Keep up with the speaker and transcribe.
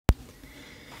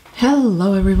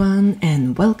Hello everyone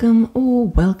and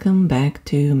welcome back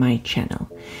to my channel.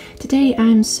 Today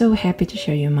I'm so happy to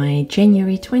show you my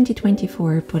January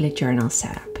 2024 bullet journal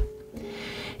setup.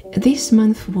 This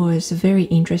month was very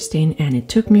interesting and it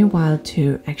took me a while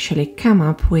to actually come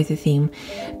up with a theme,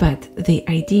 but the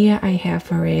idea I have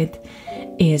for it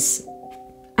is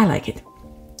I like it.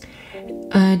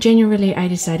 Generally, I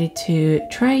decided to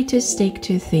try to stick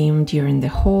to a theme during the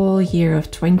whole year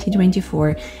of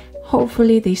 2024.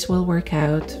 Hopefully this will work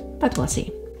out, but we'll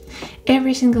see.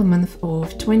 Every single month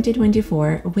of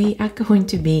 2024, we are going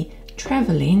to be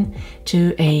traveling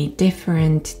to a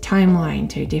different timeline,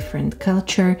 to a different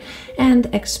culture,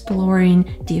 and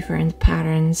exploring different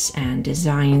patterns and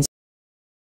designs.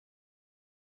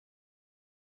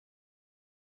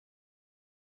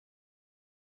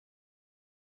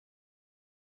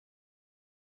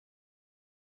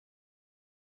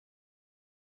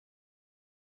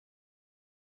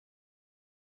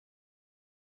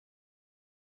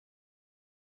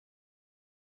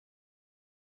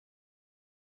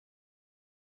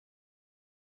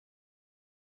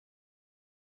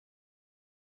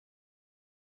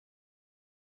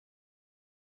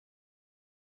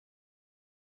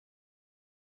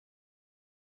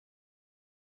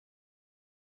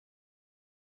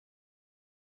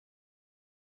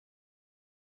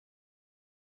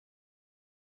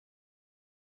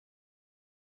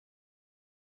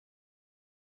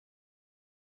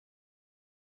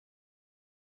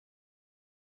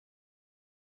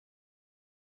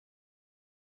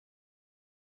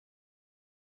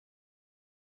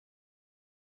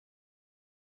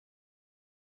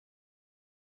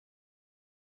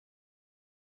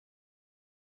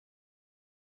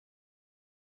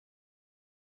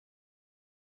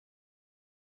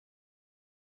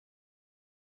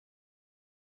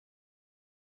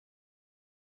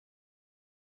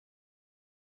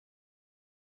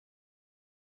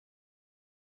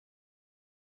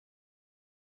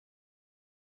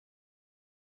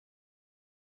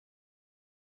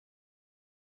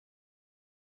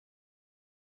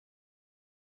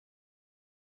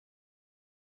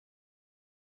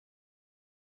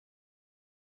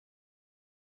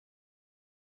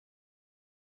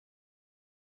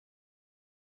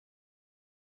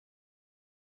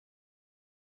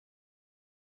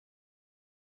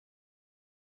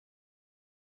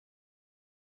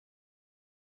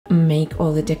 Make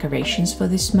all the decorations for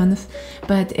this month,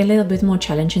 but a little bit more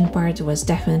challenging part was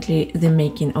definitely the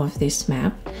making of this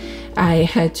map. I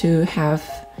had to have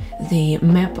the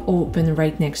map open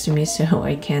right next to me so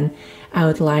I can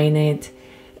outline it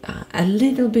a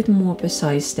little bit more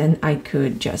precise than I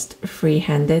could just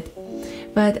freehand it.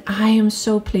 But I am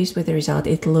so pleased with the result.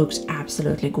 It looks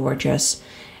absolutely gorgeous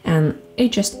and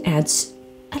it just adds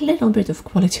a little bit of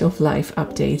quality of life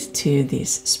update to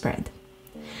this spread.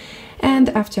 And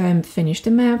after I finished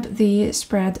the map, the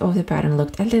spread of the pattern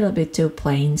looked a little bit too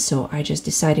plain, so I just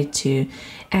decided to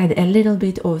add a little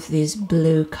bit of this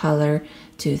blue color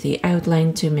to the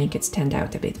outline to make it stand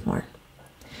out a bit more.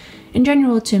 In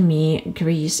general, to me,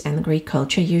 Greece and Greek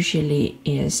culture usually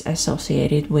is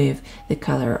associated with the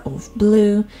color of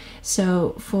blue,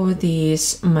 so for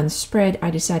this month's spread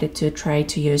I decided to try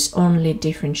to use only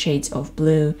different shades of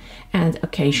blue and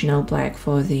occasional black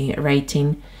for the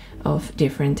writing of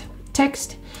different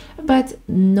text, but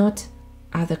not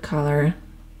other color,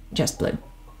 just blue.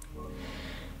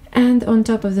 And on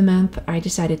top of the map I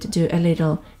decided to do a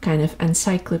little kind of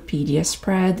encyclopedia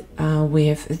spread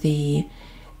with the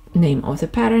name of the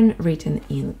pattern written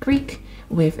in Greek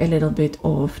with a little bit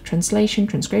of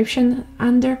transcription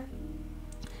under,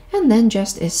 and then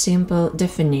just a simple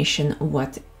definition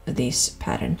what this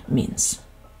pattern means.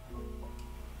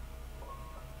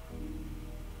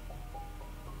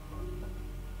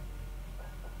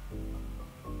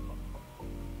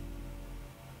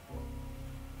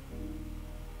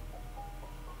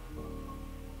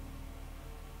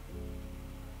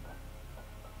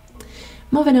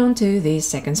 Moving on to the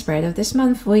second spread of this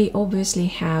month, we obviously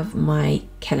have my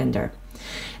calendar.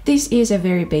 This is a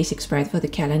very basic spread for the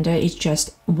calendar. It's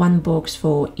just one box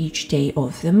for each day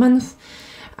of the month.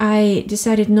 I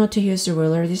decided not to use the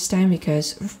ruler this time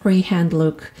because freehand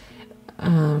look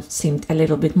seemed a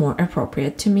little bit more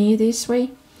appropriate to me this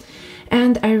way.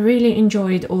 And I really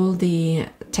enjoyed all the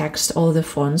text, all the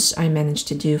fonts I managed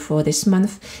to do for this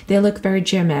month. They look very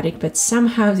geometric, but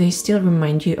somehow they still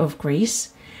remind you of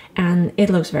Greece. And it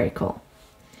looks very cool.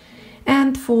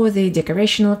 And for the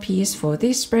decorational piece for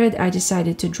this spread, I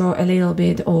decided to draw a little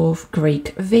bit of Greek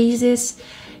vases.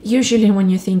 Usually when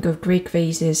you think of Greek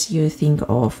vases, you think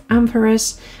of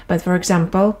amphoras, but for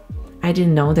example, I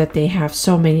didn't know that they have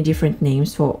so many different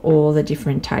names for all the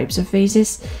different types of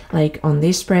vases. Like on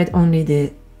this spread, only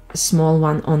the small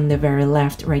one on the very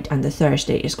left, right under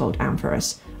Thursday, is called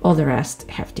Amphoras. All the rest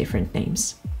have different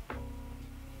names.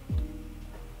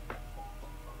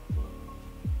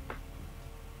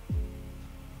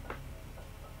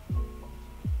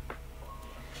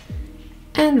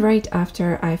 And right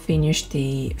after I finished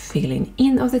the filling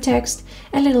in of the text,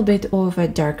 a little bit of a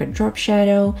darker drop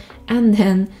shadow, and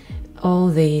then all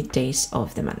the days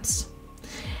of the months.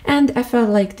 And I felt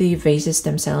like the vases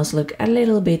themselves look a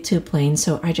little bit too plain,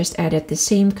 so I just added the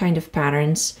same kind of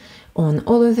patterns on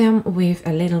all of them with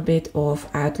a little bit of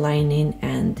outlining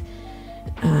and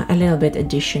a little bit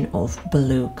addition of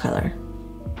blue color.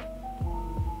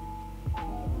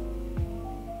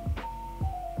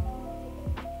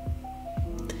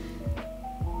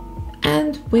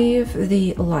 And with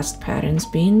the last patterns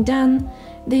being done,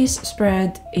 this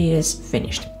spread is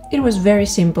finished. It was very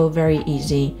simple, very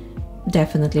easy.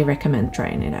 Definitely recommend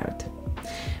trying it out.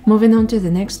 Moving on to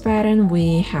the next pattern,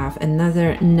 we have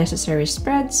another necessary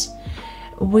spreads,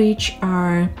 which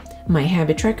are my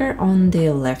habit tracker on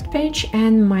the left page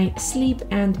and my sleep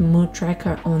and mood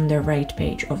tracker on the right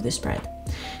page of the spread.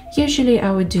 Usually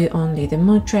I would do only the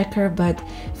mood tracker, but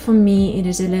for me it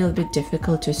is a little bit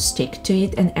difficult to stick to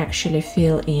it and actually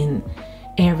fill in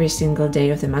every single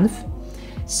day of the month.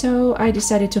 So I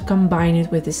decided to combine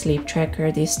it with the sleep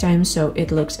tracker this time, so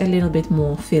it looks a little bit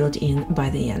more filled in by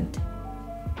the end.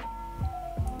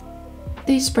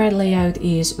 The spread layout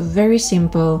is very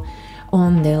simple.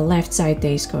 On the left side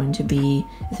there is going to be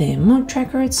the mood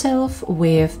tracker itself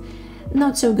with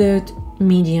not so good,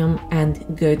 medium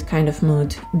and good kind of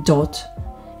mood dot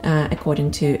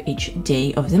according to each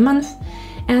day of the month,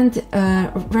 and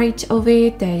right over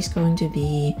it there is going to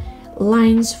be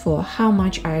lines for how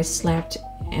much I slept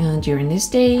during this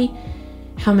day,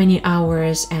 how many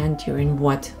hours, and during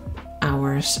what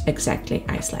hours exactly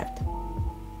I slept.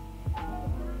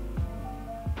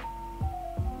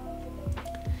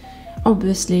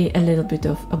 Obviously a little bit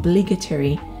of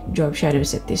obligatory drop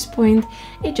shadows at this point.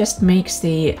 It just makes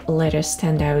the letters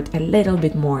stand out a little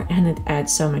bit more and it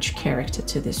adds so much character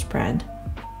to the spread.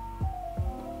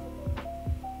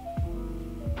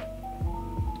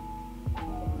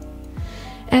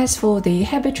 As for the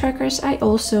habit trackers, I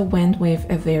also went with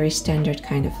a very standard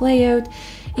kind of layout.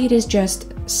 It is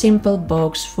just simple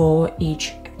box for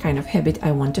each kind of habit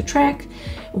I want to track,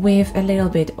 with a little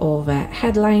bit of a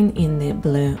headline in the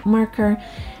blue marker,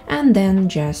 and then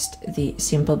just the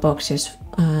simple boxes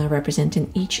representing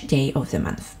each day of the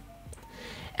month.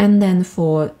 And then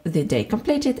for the day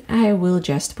completed, I will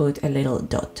just put a little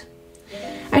dot.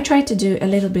 I tried to do a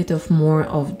little bit of more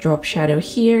of drop shadow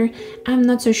here. I'm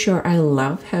not so sure I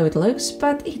love how it looks,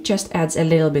 but it just adds a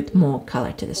little bit more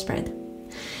color to the spread.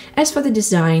 As for the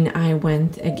design, I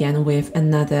went again with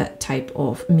another type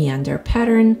of meander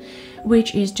pattern,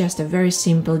 which is just a very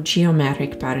simple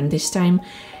geometric pattern this time.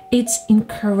 It's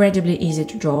incredibly easy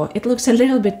to draw. It looks a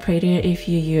little bit prettier if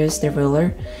you use the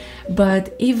ruler,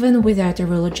 but even without a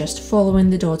ruler, just following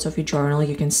the dots of your journal,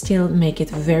 you can still make it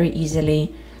very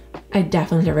easily. I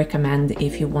definitely recommend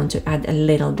if you want to add a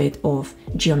little bit of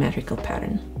geometrical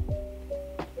pattern.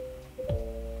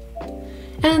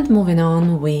 And moving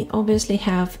on, we obviously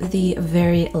have the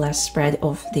very last spread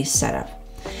of this setup.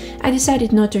 I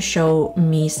decided not to show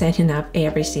me setting up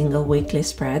every single weekly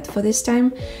spread for this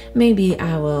time. Maybe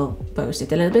I will post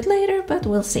it a little bit later, but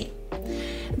we'll see.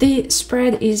 The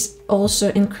spread is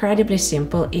also incredibly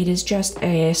simple. It is just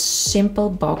a simple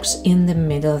box in the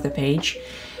middle of the page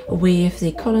with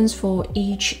the columns for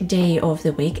each day of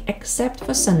the week except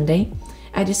for Sunday.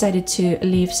 I decided to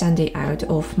leave Sunday out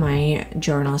of my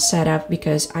journal setup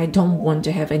because I don't want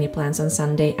to have any plans on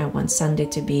Sunday. I want Sunday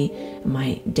to be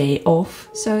my day off,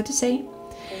 so to say.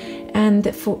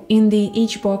 And for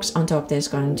each box on top there's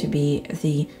going to be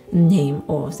the name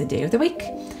of the day of the week.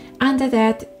 Under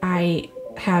that I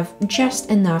have just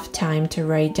enough time to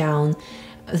write down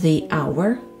the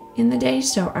hour in the day,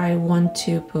 so I want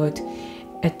to put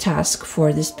a task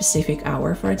for the specific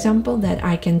hour, for example, that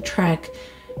I can track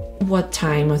what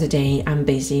time of the day I'm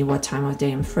busy, what time of the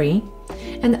day I'm free.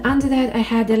 And under that I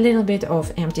had a little bit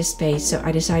of empty space, so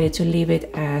I decided to leave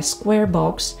it a square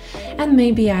box, and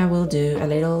maybe I will do a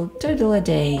little doodle a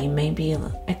day, maybe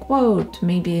a quote,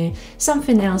 maybe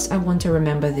something else I want to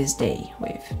remember this day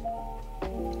with.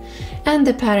 And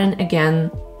the pattern,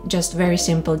 again, just very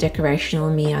simple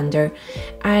decorational meander.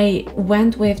 I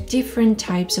went with different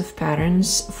types of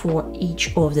patterns for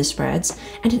each of the spreads,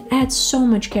 and it adds so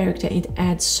much character, it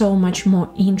adds so much more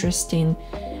interesting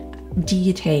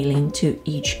detailing to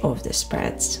each of the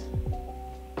spreads.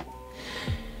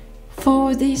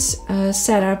 For this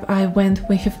setup, I went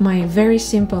with my very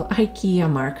simple IKEA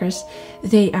markers.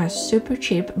 They are super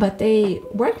cheap, but they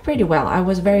work pretty well. I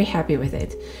was very happy with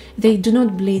it. They do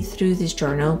not bleed through this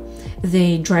journal.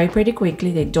 They dry pretty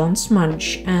quickly, they don't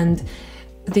smudge, and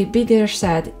the bigger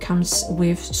set comes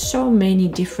with so many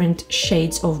different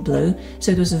shades of blue,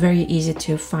 so it was very easy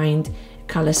to find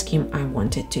color scheme I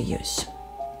wanted to use.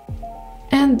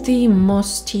 And the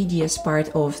most tedious part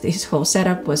of this whole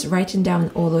setup was writing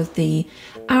down all of the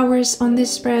hours on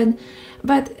this spread,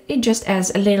 but it just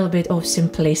adds a little bit of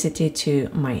simplicity to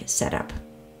my setup.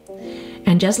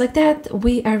 And just like that,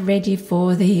 we are ready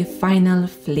for the final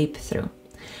flip through.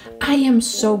 I am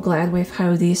so glad with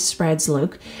how these spreads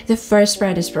look. The first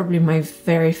spread is probably my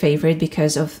very favorite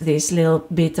because of this little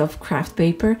bit of craft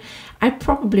paper. I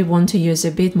probably want to use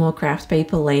a bit more craft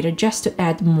paper later just to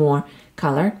add more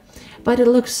color, but it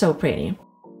looks so pretty.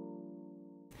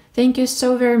 Thank you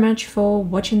so very much for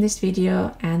watching this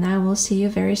video, and I will see you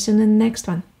very soon in the next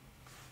one.